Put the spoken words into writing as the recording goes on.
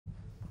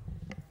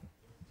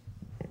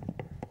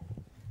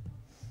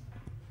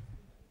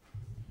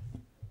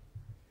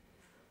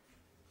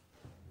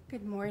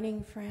Good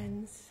morning,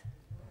 friends.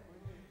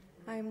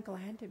 I'm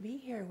glad to be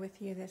here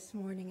with you this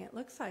morning. It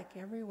looks like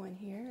everyone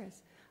here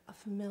is a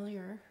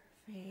familiar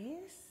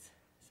face,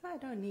 so I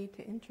don't need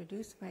to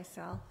introduce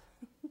myself.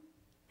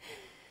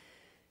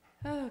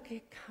 Oh,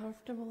 get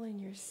comfortable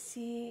in your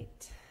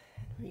seat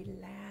and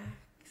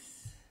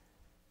relax.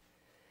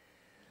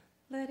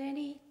 Let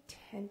any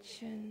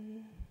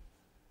tension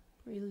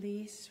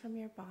release from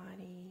your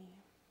body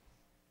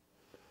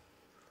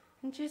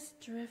and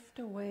just drift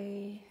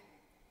away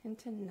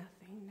into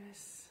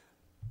nothingness.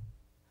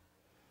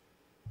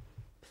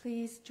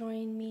 Please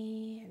join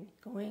me in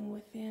going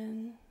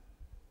within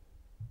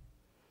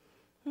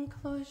and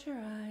close your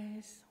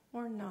eyes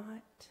or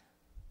not,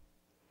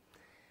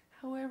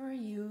 however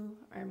you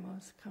are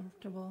most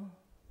comfortable.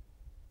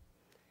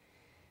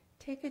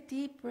 Take a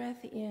deep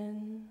breath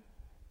in,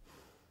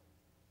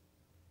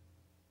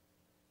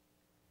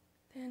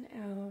 then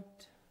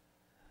out.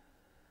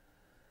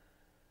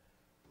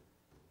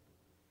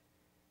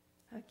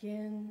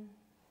 Again,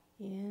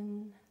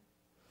 in,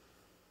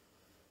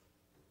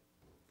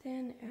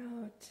 then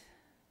out.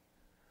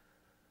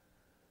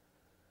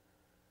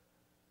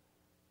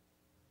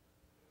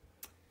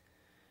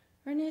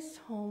 Ernest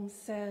Holmes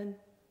said,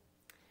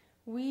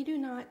 "We do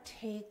not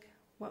take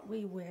what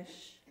we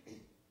wish,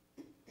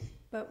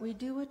 but we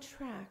do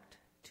attract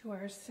to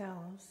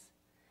ourselves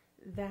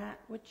that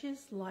which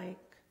is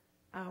like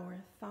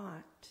our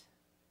thought."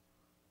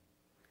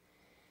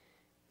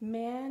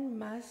 Man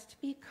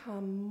must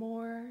become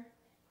more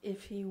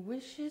if he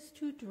wishes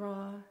to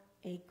draw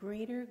a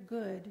greater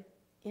good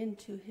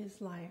into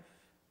his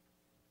life.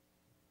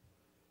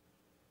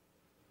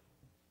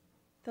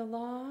 The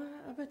law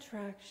of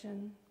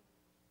attraction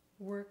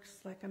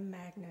works like a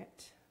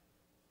magnet.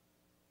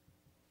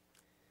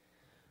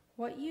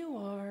 What you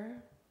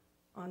are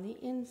on the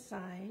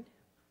inside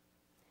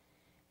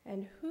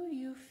and who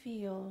you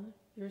feel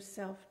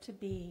yourself to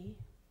be,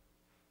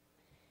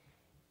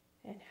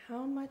 and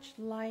how much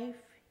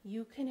life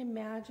you can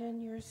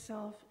imagine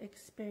yourself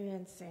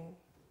experiencing.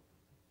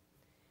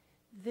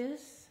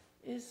 This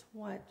is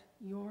what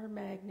your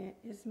magnet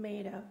is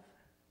made of.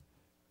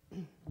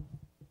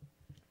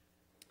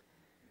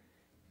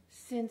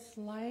 Since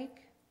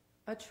like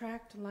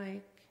attract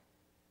like,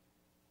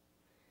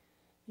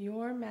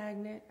 your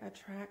magnet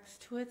attracts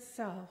to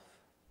itself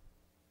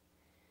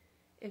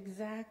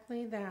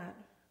exactly that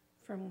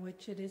from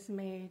which it is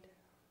made.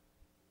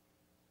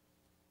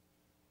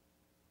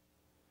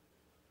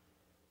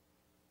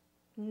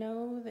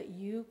 Know that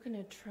you can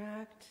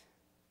attract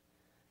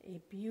a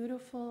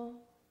beautiful,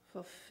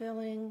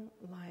 fulfilling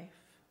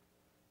life.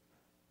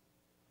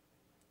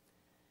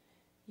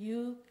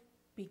 You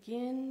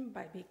begin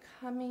by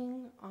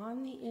becoming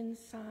on the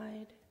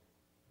inside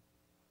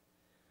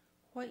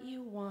what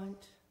you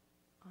want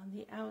on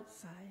the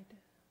outside.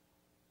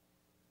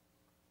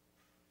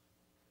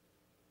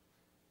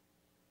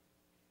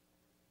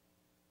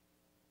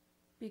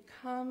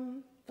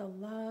 Become the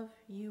love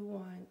you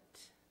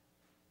want.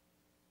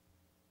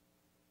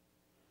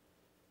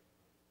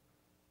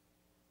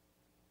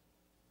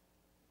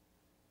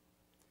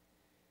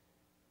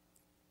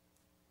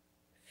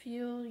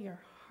 Feel your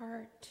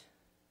heart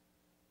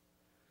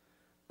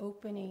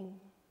opening.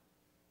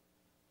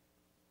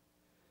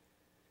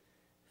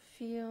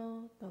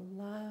 Feel the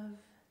love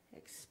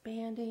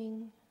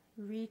expanding,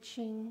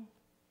 reaching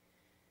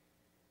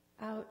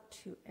out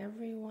to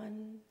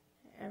everyone,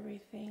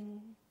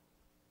 everything.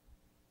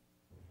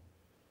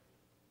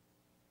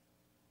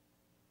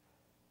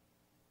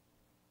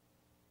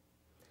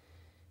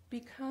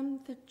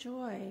 Become the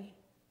joy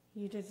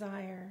you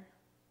desire.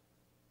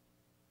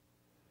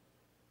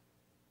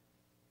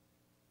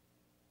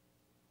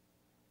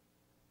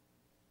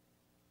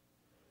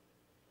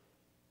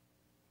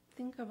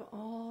 Think of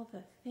all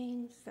the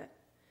things that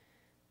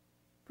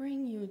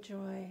bring you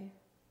joy,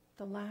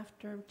 the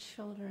laughter of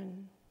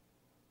children,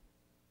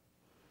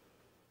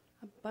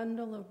 a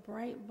bundle of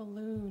bright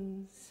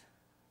balloons,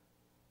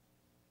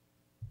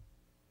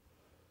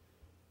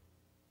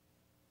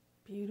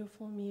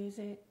 beautiful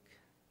music,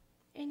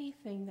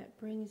 anything that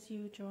brings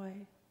you joy.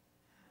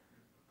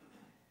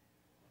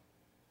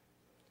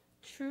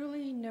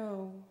 Truly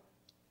know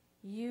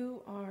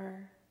you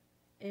are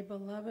a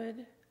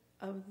beloved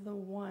of the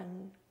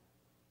One.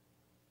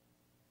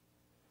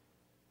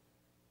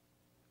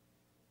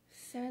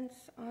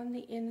 Sense on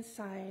the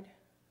inside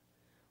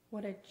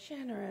what a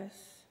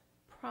generous,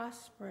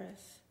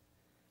 prosperous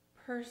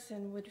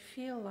person would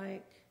feel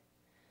like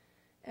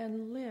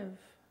and live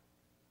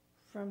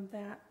from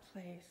that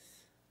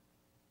place.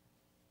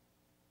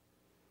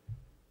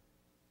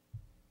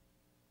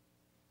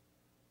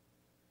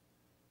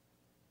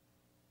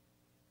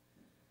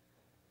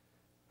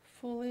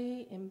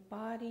 Fully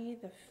embody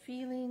the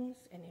feelings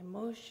and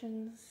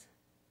emotions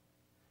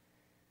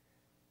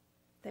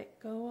that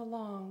go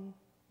along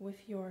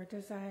with your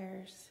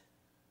desires.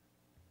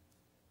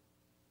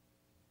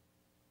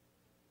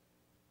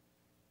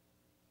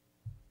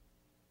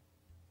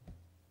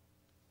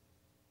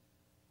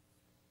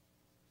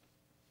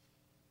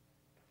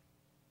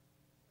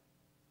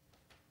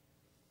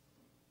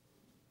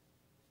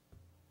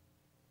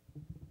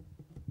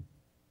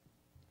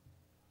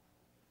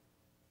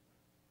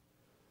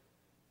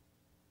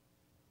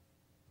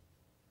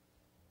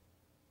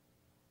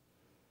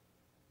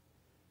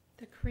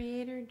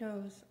 Creator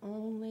knows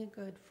only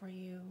good for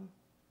you.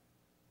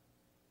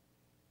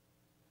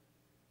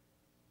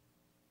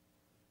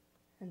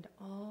 And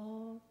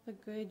all the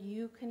good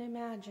you can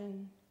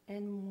imagine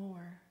and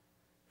more,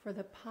 for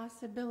the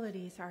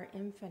possibilities are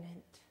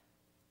infinite.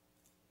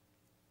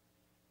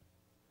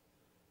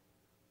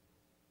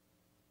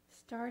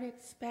 Start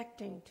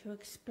expecting to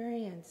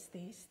experience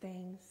these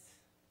things.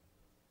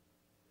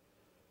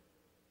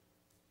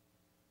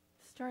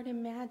 Start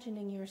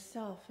imagining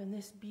yourself in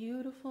this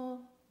beautiful,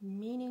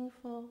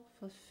 meaningful,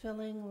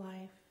 fulfilling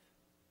life.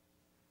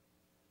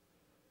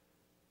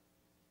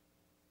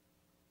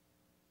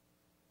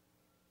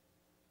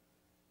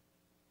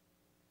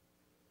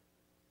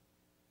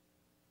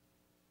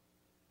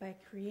 By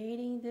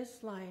creating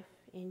this life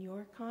in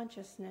your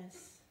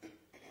consciousness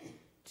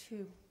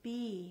to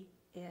be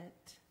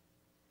it,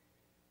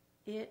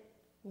 it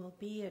will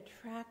be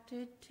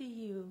attracted to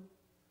you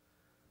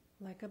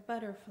like a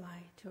butterfly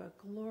to a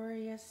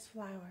glorious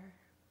flower.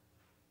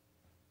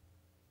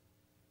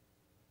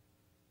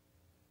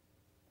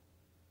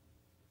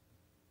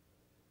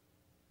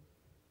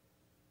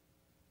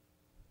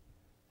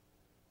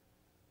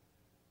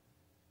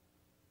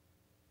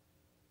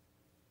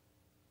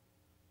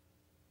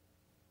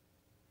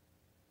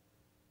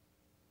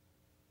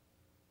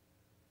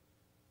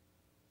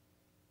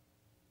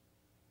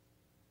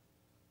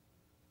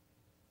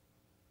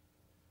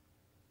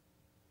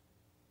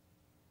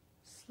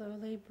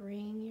 Slowly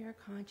bring your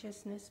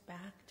consciousness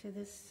back to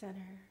this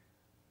center,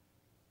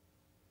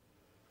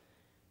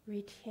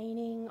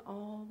 retaining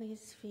all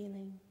these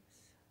feelings.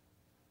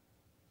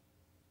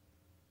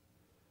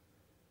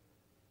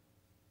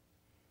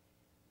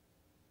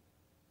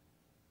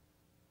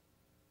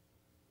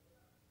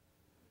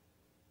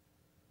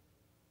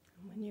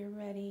 And when you're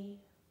ready,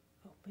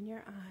 open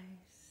your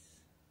eyes.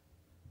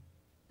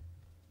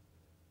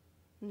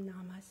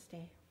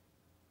 Namaste.